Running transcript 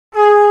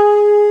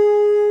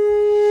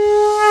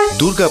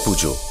Durga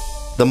Pujo,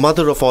 the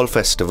mother of all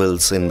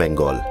festivals in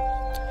Bengal.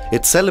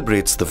 It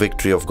celebrates the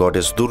victory of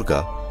goddess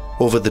Durga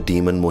over the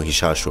demon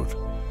Mohishashur.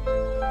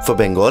 For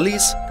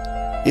Bengalis,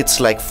 it's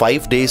like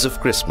 5 days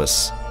of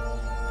Christmas.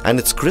 And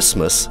it's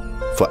Christmas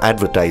for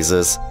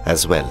advertisers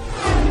as well.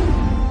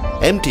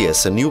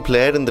 MTS, a new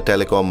player in the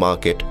telecom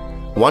market,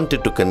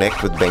 wanted to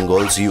connect with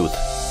Bengal's youth,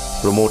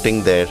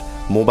 promoting their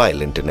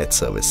mobile internet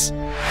service.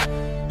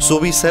 So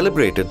we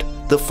celebrated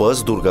the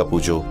first Durga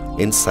Pujo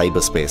in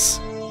cyberspace,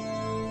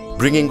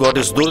 bringing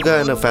goddess Durga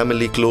and her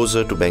family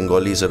closer to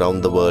Bengalis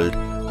around the world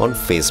on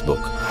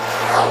Facebook.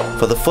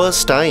 For the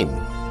first time,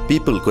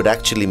 people could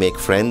actually make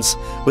friends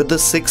with the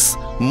 6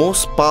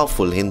 most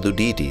powerful Hindu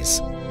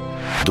deities: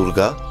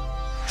 Durga,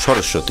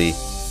 Saraswati,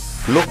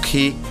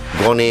 Lokhi,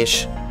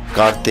 Ganesh,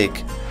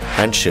 Kartik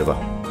and Shiva,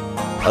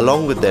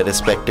 along with their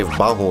respective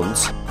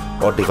bahons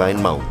or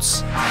divine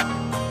mounts.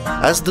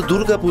 As the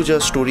Durga Puja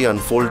story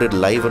unfolded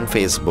live on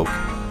Facebook,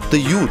 the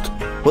youth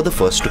were the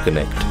first to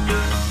connect,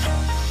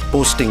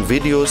 posting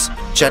videos,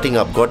 chatting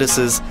up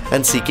goddesses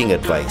and seeking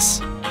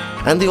advice.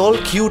 And they all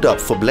queued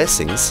up for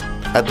blessings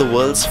at the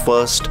world's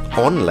first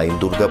online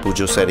Durga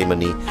Puja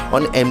ceremony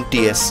on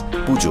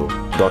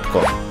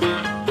MTSpujo.com.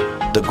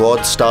 The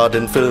gods starred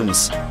in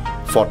films,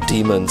 fought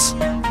demons.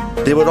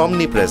 They were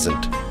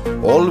omnipresent,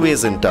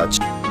 always in touch.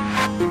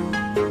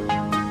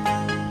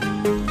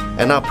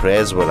 And our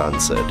prayers were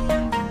answered.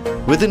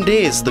 Within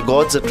days, the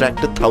gods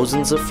attracted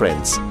thousands of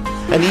friends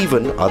and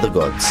even other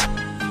gods.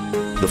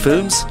 The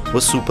films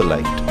were super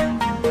liked.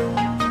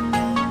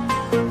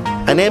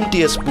 And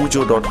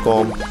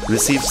MTSpujo.com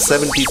received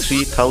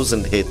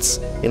 73,000 hits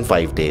in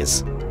 5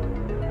 days.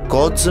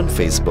 Gods on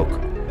Facebook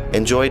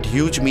enjoyed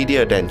huge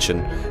media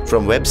attention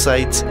from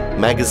websites,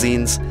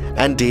 magazines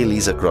and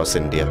dailies across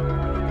India.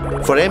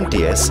 For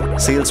MTS,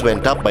 sales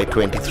went up by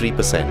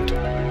 23%.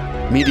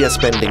 Media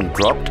spending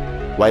dropped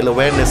while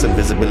awareness and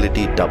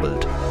visibility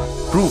doubled,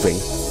 proving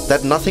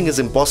that nothing is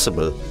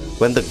impossible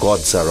when the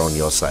gods are on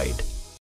your side.